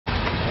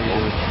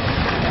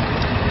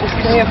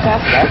day of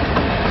best yet?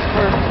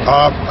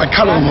 I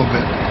cut it a little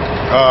bit.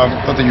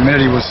 Thought the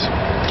humidity was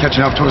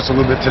catching up to us a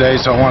little bit today,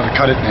 so I wanted to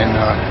cut it, and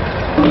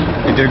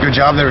they did a good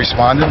job. They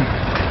responded,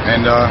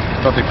 and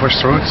thought they pushed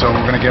through it, so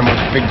we're going to give them a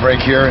big break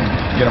here and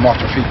get them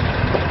off their feet.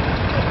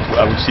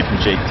 What would you see from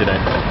Jake today?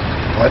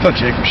 Well, I thought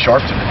Jake was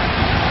sharp today.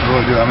 I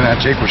really do. I mean,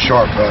 Jake was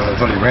sharp. I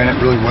thought he ran it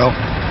really well.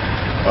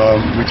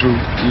 We threw,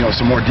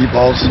 some more deep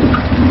balls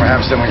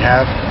perhaps than we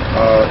have,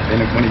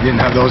 and when he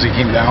didn't have those, he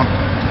came down,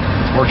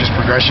 worked his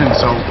progression.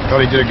 So I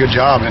thought he did a good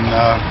job and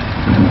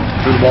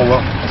threw the ball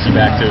well. Is he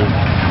back to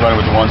running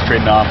with the ones,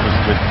 trading off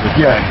with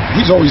Yeah,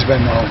 he's always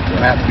been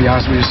Matt, to be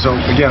honest with you. So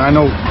again, I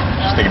know.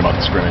 Just thinking about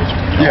the scrimmage.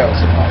 Yeah.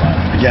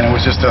 Again, it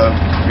was just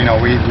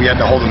we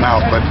had to hold him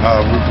out, but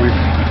we've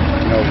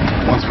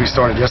once we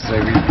started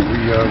yesterday, we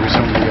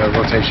resumed the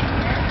rotation.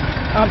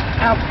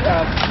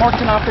 Mark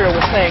D'Onofrio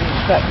was saying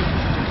that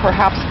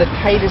perhaps the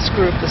tightest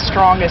group, the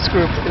strongest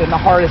group, and the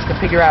hardest to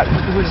figure out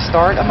who to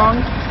start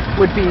among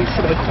would be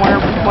sort of the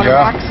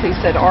cornerbacks. Yeah. He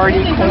said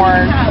Artie,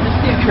 Korn,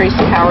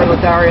 Tracy Howard,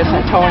 Ladarius,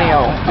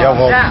 Antonio. Yeah,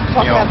 well,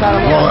 talk about that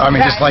a little. Well, I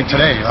mean, just like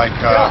today, like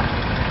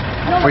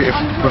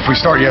if we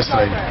start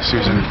yesterday,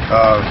 Susan,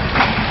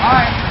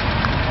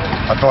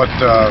 I thought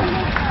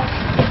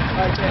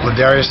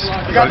Ladarius,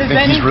 I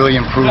think he's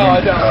really improving. I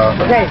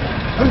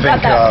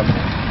think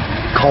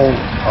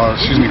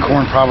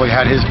Korn probably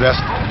had his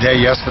best day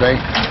yesterday.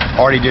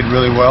 Artie did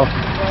really well.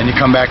 And you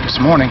come back this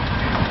morning,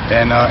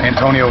 and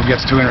Antonio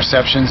gets 2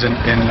 interceptions, and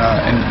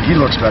he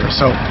looks better.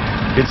 So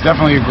it's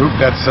definitely a group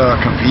that's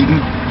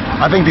competing.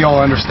 I think they all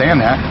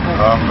understand that,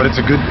 but it's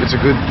a good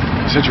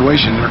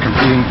situation. They're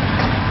competing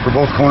for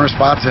both corner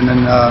spots and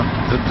then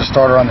the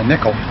starter on the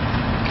nickel.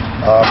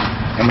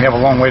 And we have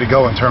a long way to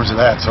go in terms of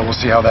that, so we'll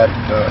see how that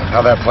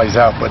plays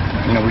out. But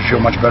we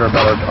feel much better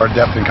about our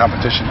depth and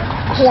competition.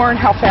 Korn,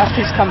 how fast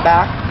he's come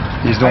back.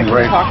 He's doing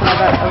great.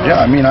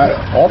 Yeah, I mean,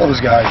 all those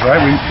guys, right?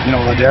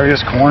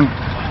 Ladarius, Korn,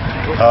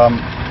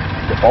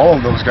 all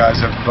of those guys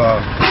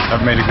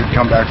have made a good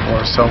comeback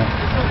for us. So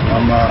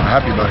I'm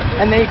happy about it.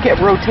 And they get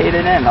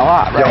rotated in a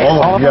lot, right? Yeah, all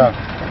of them. Yeah.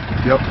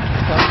 Yep.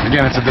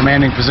 Again, it's a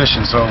demanding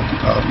position, so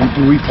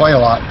we play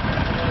a lot.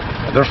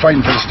 They're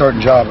fighting for the starting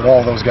job, but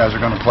all of those guys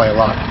are going to play a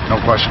lot, no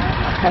question.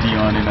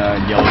 Dion in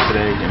yellow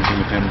today, anything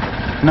with him?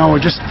 No,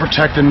 we're just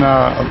protecting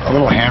a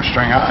little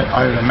hamstring.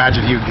 I would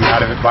imagine he would be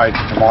out of it by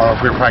tomorrow. If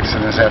we were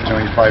practicing this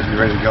afternoon, he'd probably be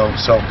ready to go.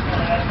 So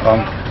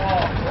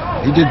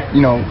he did,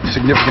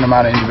 significant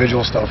amount of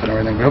individual stuff and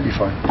everything, but he'll be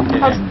fine.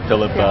 And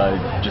Philip,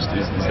 is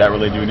that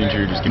related to an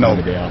injury, or just giving him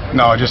the day off?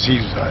 No, just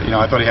he's,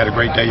 I thought he had a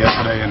great day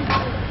yesterday, and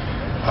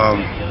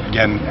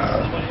again.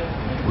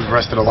 We've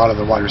rested a lot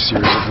of the wide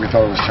receivers. We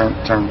thought it was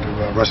turned to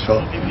rest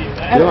Phillip. Do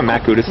you know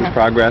Matt Gudis'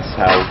 progress,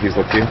 how he's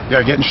looked to you?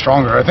 Yeah, getting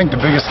stronger. I think the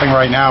biggest thing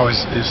right now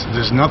is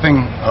there's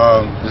nothing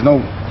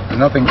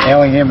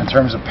ailing him in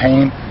terms of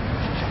pain,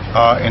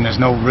 and there's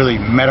no really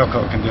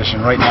medical condition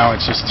right now.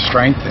 It's just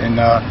strength,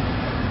 and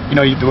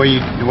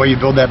the way you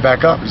build that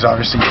back up is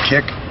obviously you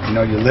kick,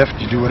 you lift,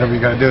 you do whatever you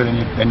got to do,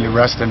 then you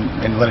rest and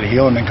let it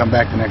heal, and then come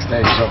back the next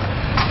day. So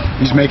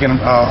he's making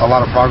a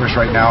lot of progress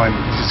right now, and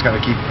he's just got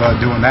to keep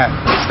doing that.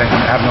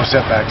 Have no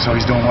setbacks, so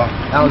he's doing well.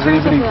 Now, is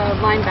anybody? The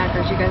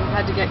linebackers, you guys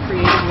had to get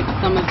creative with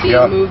some of the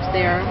moves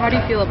there. How do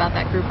you feel about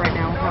that group right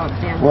now? How it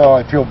stands? Well,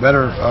 I feel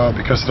better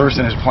because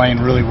Thurston is playing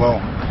really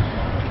well.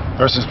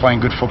 Thurston's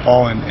playing good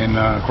football, and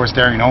of course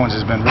Darian Owens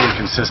has been really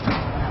consistent.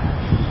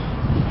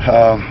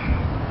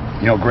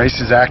 Grace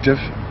is active,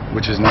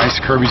 which is nice.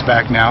 Kirby's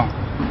back now,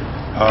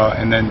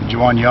 and then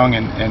Juwan Young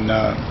and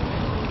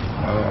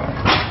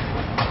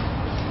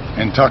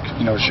Tuck,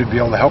 should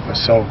be able to help us.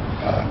 So,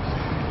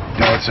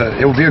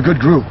 it will be a good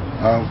group.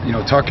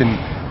 Tuck and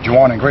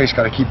Juwan and Grace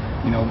got to keep,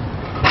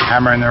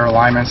 hammering their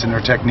alignments and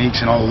their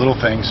techniques and all the little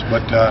things.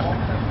 But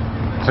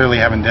clearly,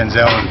 having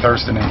Denzel and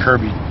Thurston and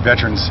Kirby,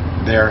 veterans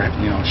there,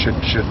 should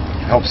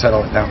help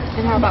settle it down.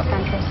 And how about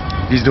Fentress?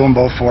 He's doing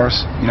both for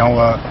us.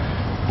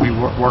 We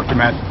worked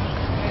him at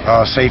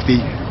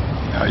safety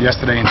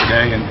yesterday and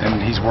today,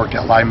 and he's worked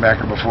at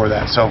linebacker before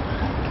that. So.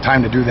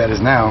 Time to do that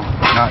is now,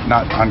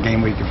 not on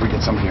game week if we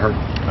get somebody hurt.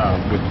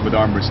 With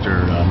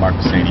Armbruster, Mark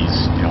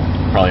Mercedes,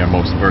 probably our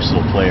most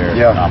versatile player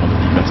on the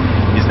defense.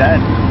 Is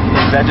that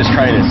just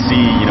trying to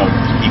see,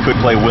 he could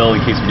play Will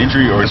in case of an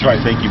injury, or do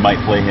you think you might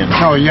play him?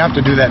 No, you have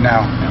to do that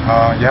now.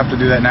 You have to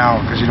do that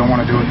now because you don't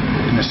want to do it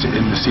in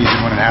the season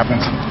when it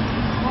happens.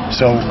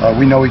 So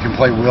we know he can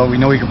play Will. We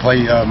know he can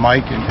play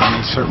Mike, and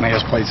he certainly has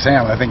played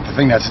Sam. I think the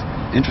thing that's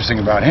interesting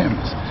about him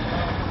is,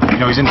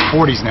 he's in his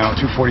 40s now,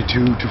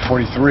 242,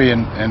 243,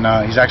 and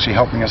he's actually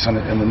helping us in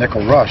the nickel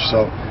rush.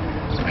 So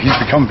he's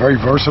become very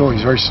versatile.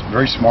 He's very,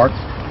 very smart,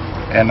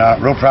 and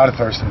real proud of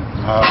Thurston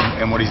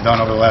and what he's done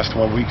over the last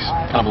 12 weeks.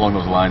 Kind of along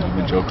those lines with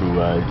Njoku,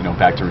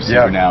 back to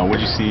receiver now. What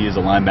do you see as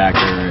a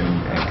linebacker, and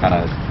kind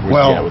of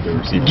where's he at with the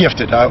receiver?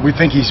 Gifted. We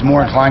think he's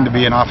more inclined to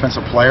be an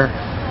offensive player,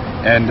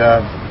 and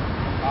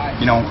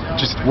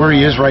just where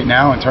he is right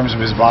now in terms of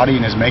his body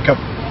and his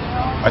makeup.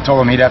 I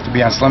told him he'd have to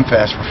be on Slim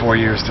Fast for 4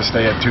 years to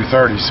stay at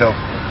 230. So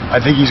I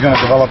think he's going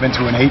to develop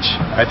into an H.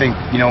 I think,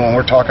 when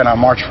we're talking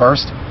on March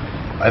 1st,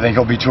 I think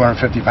he'll be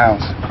 250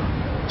 pounds.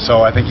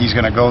 So I think he's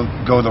going to go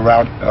the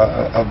route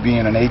of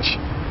being an H.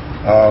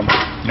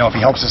 You know, if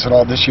he helps us at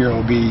all this year, it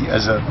will be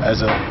as a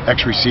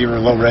X receiver,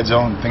 low red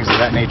zone, things of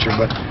that nature.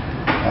 But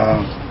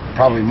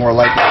probably more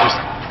likely, just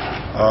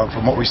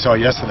from what we saw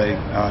yesterday,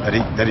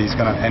 that he's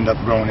going to end up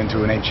growing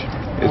into an H.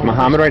 Is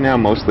Muhammad right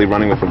now mostly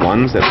running with the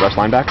ones at rush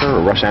linebacker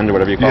or rush end or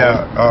whatever you call it?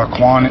 Yeah,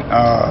 Quan,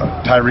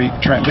 Tyreek,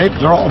 Trent, they've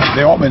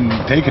all been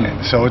taking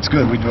it, so it's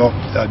good. We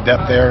developed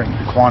depth there, and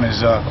Quan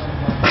was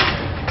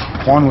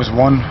 1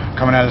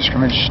 coming out of the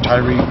scrimmage,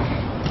 Tyreek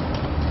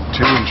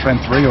 2 and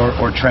Trent 3,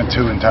 or Trent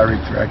 2 and Tyreek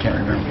 3. I can't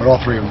remember, but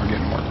all 3 of them were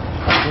getting work.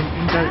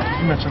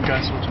 You mentioned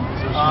guys switching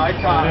positions.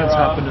 That's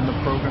happened in the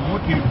program.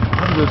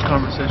 How do those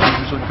conversations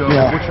usually go?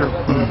 Yeah. What's your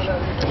approach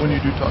when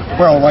you do talk to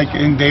them? Well, like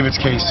in David's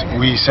case,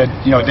 we said,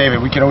 you know, David,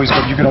 you could always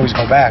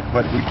go back,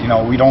 but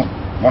we don't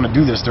want to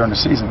do this during the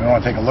season. We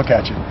want to take a look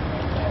at you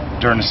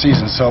during the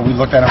season. So we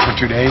looked at him for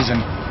 2 days,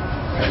 and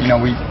he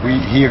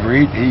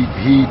agreed.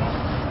 He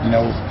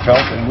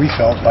felt, and we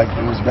felt like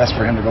it was best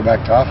for him to go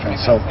back to offense.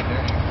 So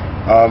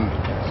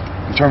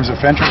in terms of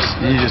Fentress,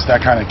 he's just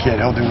that kind of kid.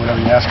 He'll do whatever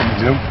you ask him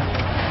to do.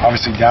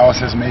 Obviously, Dallas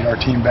has made our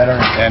team better,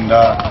 and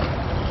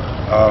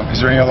is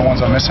there any other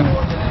ones I'm missing?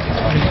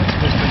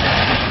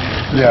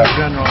 Yeah.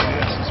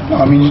 No,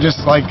 I mean, I'll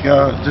just tell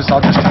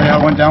you how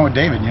it went down with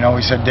David. You know,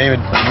 we said, David,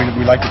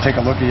 we'd like to take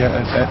a look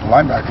at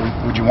linebacker.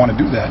 Would you want to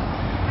do that?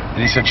 And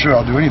he said, sure,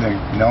 I'll do anything,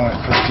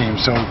 for the team.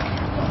 So we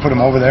put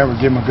him over there. We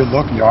give him a good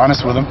look. You're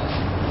honest with him.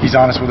 He's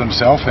honest with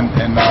himself, and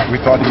we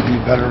thought he'd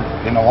be better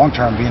in the long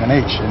term being an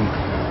H. And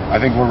I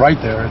think we're right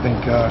there. I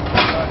think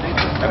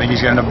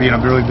he's going to end up being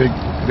a really big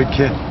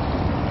kid.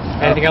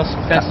 Anything else?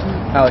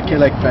 A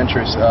kid like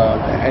Fentress,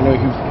 I know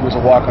he was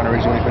a walk-on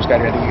originally when he first got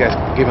here. I think you guys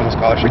gave him a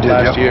scholarship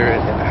last year.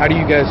 How do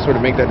you guys sort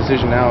of make that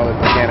decision now?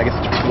 Again, I guess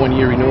it's 1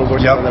 year renewable or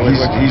something?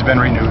 Yep, he's been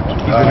renewed.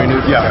 He's been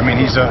renewed? Yeah, I mean,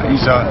 he's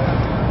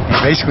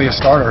basically a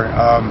starter.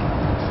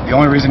 The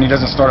only reason he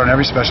doesn't start on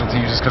every special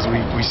team is because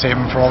we save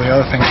him for all the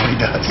other things that he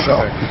does.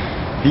 So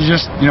he's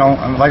just,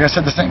 like I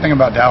said, the same thing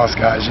about Dallas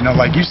guys.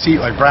 Like you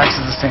see, like Brax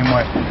is the same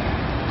way.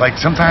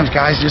 Like sometimes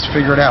guys just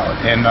figure it out,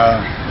 and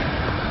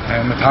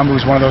Mutombo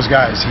is one of those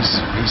guys.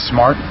 He's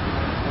smart,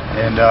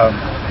 and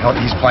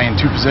he's playing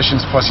 2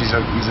 positions. Plus, he's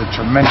a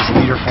tremendous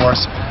leader for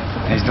us,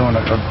 and he's doing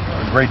a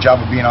great job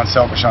of being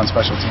unselfish on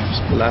special teams.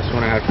 The last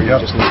one I had for you,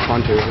 just in the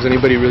punter. Has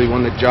anybody really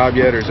won the job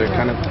yet, or is there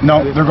kind of?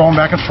 No, they're going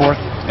back and forth,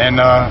 and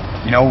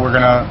we're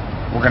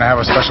gonna have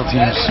a special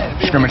teams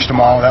scrimmage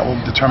tomorrow. That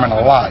will determine a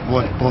lot.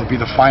 Will it be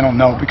the final?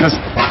 No, because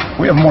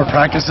we have more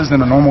practices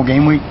than a normal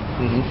game week.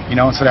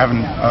 Instead of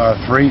having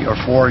 3 or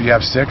 4, you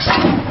have 6.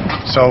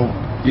 So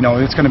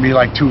it's going to be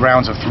like 2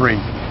 rounds of 3.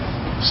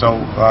 So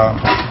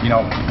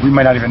we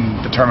might not even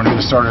determine who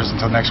the starter is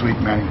until next week,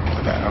 Manny.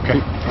 With that,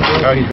 okay?